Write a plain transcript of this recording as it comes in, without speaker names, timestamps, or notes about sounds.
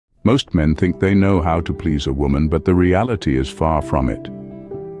Most men think they know how to please a woman, but the reality is far from it.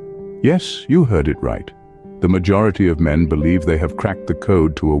 Yes, you heard it right. The majority of men believe they have cracked the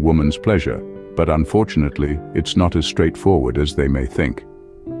code to a woman's pleasure, but unfortunately, it's not as straightforward as they may think.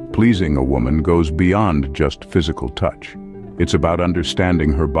 Pleasing a woman goes beyond just physical touch. It's about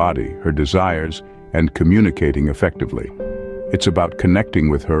understanding her body, her desires, and communicating effectively. It's about connecting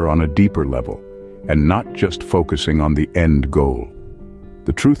with her on a deeper level, and not just focusing on the end goal.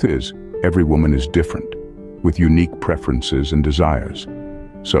 The truth is, every woman is different, with unique preferences and desires.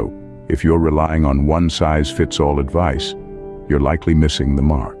 So, if you're relying on one-size-fits-all advice, you're likely missing the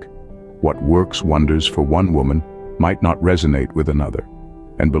mark. What works wonders for one woman might not resonate with another.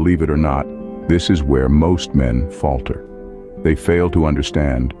 And believe it or not, this is where most men falter. They fail to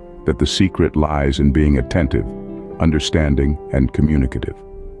understand that the secret lies in being attentive, understanding, and communicative.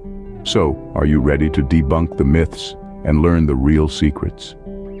 So, are you ready to debunk the myths and learn the real secrets?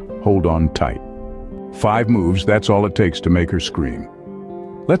 Hold on tight. 5 moves, that's all it takes to make her scream.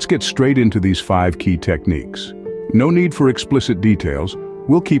 Let's get straight into these 5 key techniques. No need for explicit details,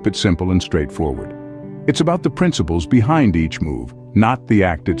 we'll keep it simple and straightforward. It's about the principles behind each move, not the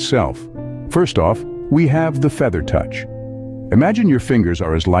act itself. First off, we have the feather touch. Imagine your fingers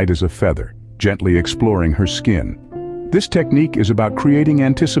are as light as a feather, gently exploring her skin. This technique is about creating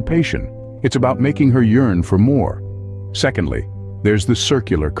anticipation. It's about making her yearn for more. Secondly, there's the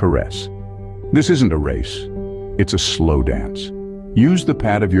circular caress. This isn't a race, it's a slow dance. Use the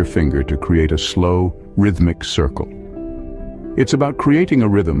pad of your finger to create a slow, rhythmic circle. It's about creating a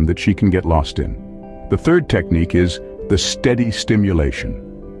rhythm that she can get lost in. The third technique is the steady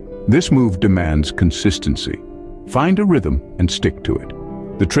stimulation. This move demands consistency. Find a rhythm and stick to it.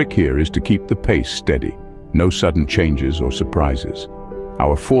 The trick here is to keep the pace steady, no sudden changes or surprises.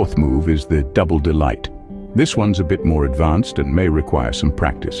 Our 4th move is the double delight. This one's a bit more advanced and may require some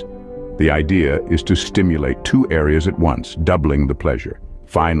practice. The idea is to stimulate 2 areas at once, doubling the pleasure.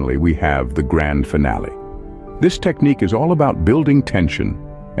 Finally, we have the grand finale. This technique is all about building tension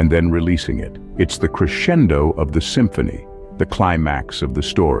and then releasing it. It's the crescendo of the symphony, the climax of the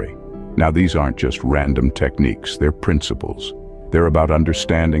story. Now, these aren't just random techniques, they're principles. They're about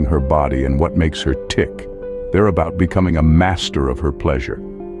understanding her body and what makes her tick. They're about becoming a master of her pleasure.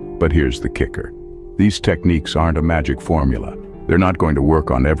 But here's the kicker. These techniques aren't a magic formula. They're not going to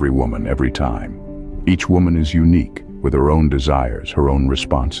work on every woman every time. Each woman is unique, with her own desires, her own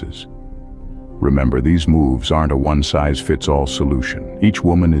responses. Remember, these moves aren't a one-size-fits-all solution. Each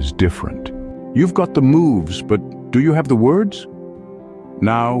woman is different. You've got the moves, but do you have the words?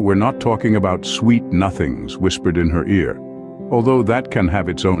 Now, we're not talking about sweet nothings whispered in her ear, although that can have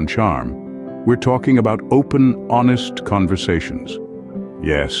its own charm. We're talking about open, honest conversations.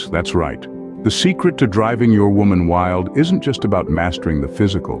 Yes, that's right. The secret to driving your woman wild isn't just about mastering the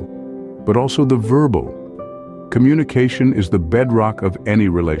physical, but also the verbal. Communication is the bedrock of any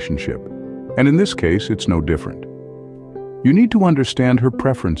relationship, and in this case, it's no different. You need to understand her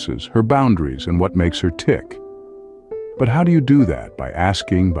preferences, her boundaries, and what makes her tick. But how do you do that? By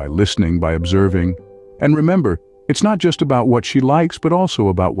asking, by listening, by observing. And remember, it's not just about what she likes, but also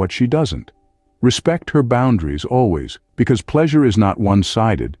about what she doesn't. Respect her boundaries always, because pleasure is not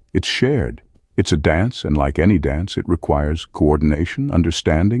one-sided, it's shared. It's a dance, and like any dance, it requires coordination,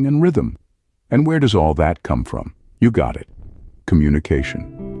 understanding, and rhythm. And where does all that come from? You got it.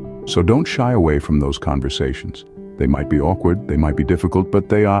 Communication. So don't shy away from those conversations. They might be awkward, they might be difficult, but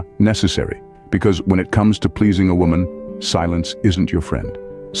they are necessary. Because when it comes to pleasing a woman, silence isn't your friend.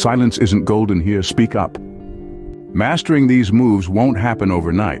 Silence isn't golden here, speak up. Mastering these moves won't happen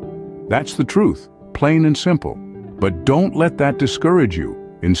overnight. That's the truth, plain and simple. But don't let that discourage you.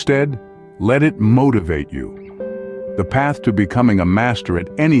 Instead, let it motivate you. The path to becoming a master at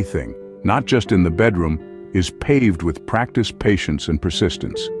anything, not just in the bedroom, is paved with practice, patience, and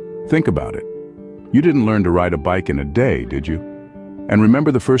persistence. Think about it. You didn't learn to ride a bike in a day, did you? And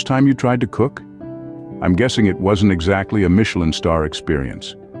remember the first time you tried to cook? I'm guessing it wasn't exactly a Michelin star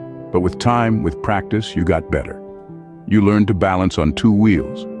experience. But with time, with practice, you got better. You learned to balance on 2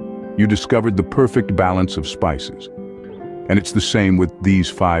 wheels. You discovered the perfect balance of spices. And it's the same with these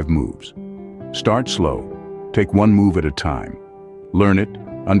 5 moves. Start slow. Take 1 move at a time. Learn it,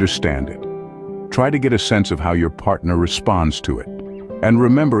 understand it. Try to get a sense of how your partner responds to it. And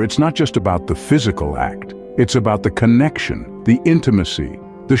remember, it's not just about the physical act. It's about the connection, the intimacy,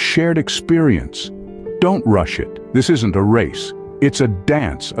 the shared experience. Don't rush it. This isn't a race. It's a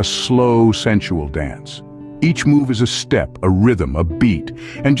dance, a slow, sensual dance. Each move is a step, a rhythm, a beat.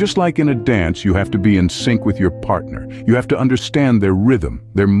 And just like in a dance, you have to be in sync with your partner. You have to understand their rhythm,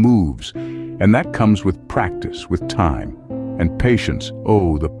 their moves. And that comes with practice, with time. And patience,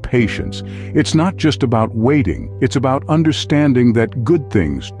 oh, the patience. It's not just about waiting, it's about understanding that good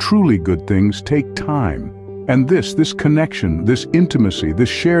things, truly good things, take time. And this connection, this intimacy, this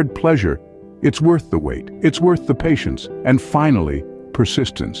shared pleasure, it's worth the wait, it's worth the patience. And finally,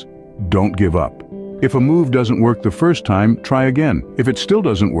 persistence. Don't give up. If a move doesn't work the first time, try again. If it still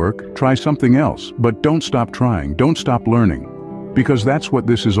doesn't work, try something else. But don't stop trying, don't stop learning. Because that's what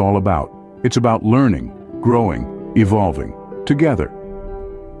this is all about. It's about learning, growing, evolving, together.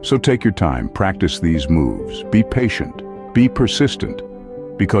 So take your time, practice these moves, be patient, be persistent.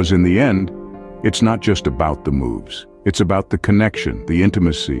 Because in the end, it's not just about the moves. It's about the connection, the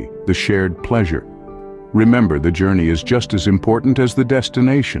intimacy, the shared pleasure. Remember, the journey is just as important as the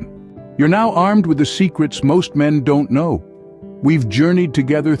destination. You're now armed with the secrets most men don't know. We've journeyed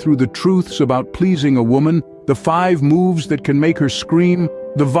together through the truths about pleasing a woman, the 5 moves that can make her scream,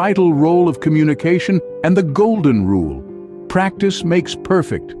 the vital role of communication, and the golden rule. Practice makes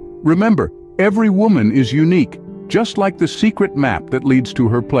perfect. Remember, every woman is unique, just like the secret map that leads to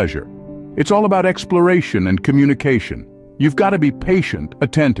her pleasure. It's all about exploration and communication. You've got to be patient,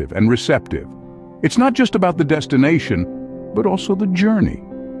 attentive, and receptive. It's not just about the destination, but also the journey.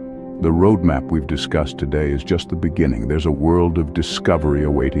 The roadmap we've discussed today is just the beginning. There's a world of discovery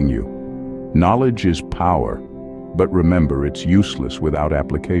awaiting you. Knowledge is power, but remember, it's useless without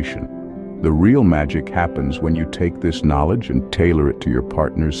application. The real magic happens when you take this knowledge and tailor it to your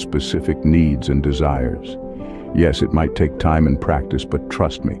partner's specific needs and desires. Yes, it might take time and practice, but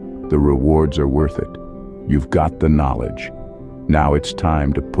trust me, the rewards are worth it. You've got the knowledge. Now it's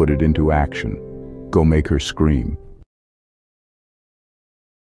time to put it into action. Go make her scream.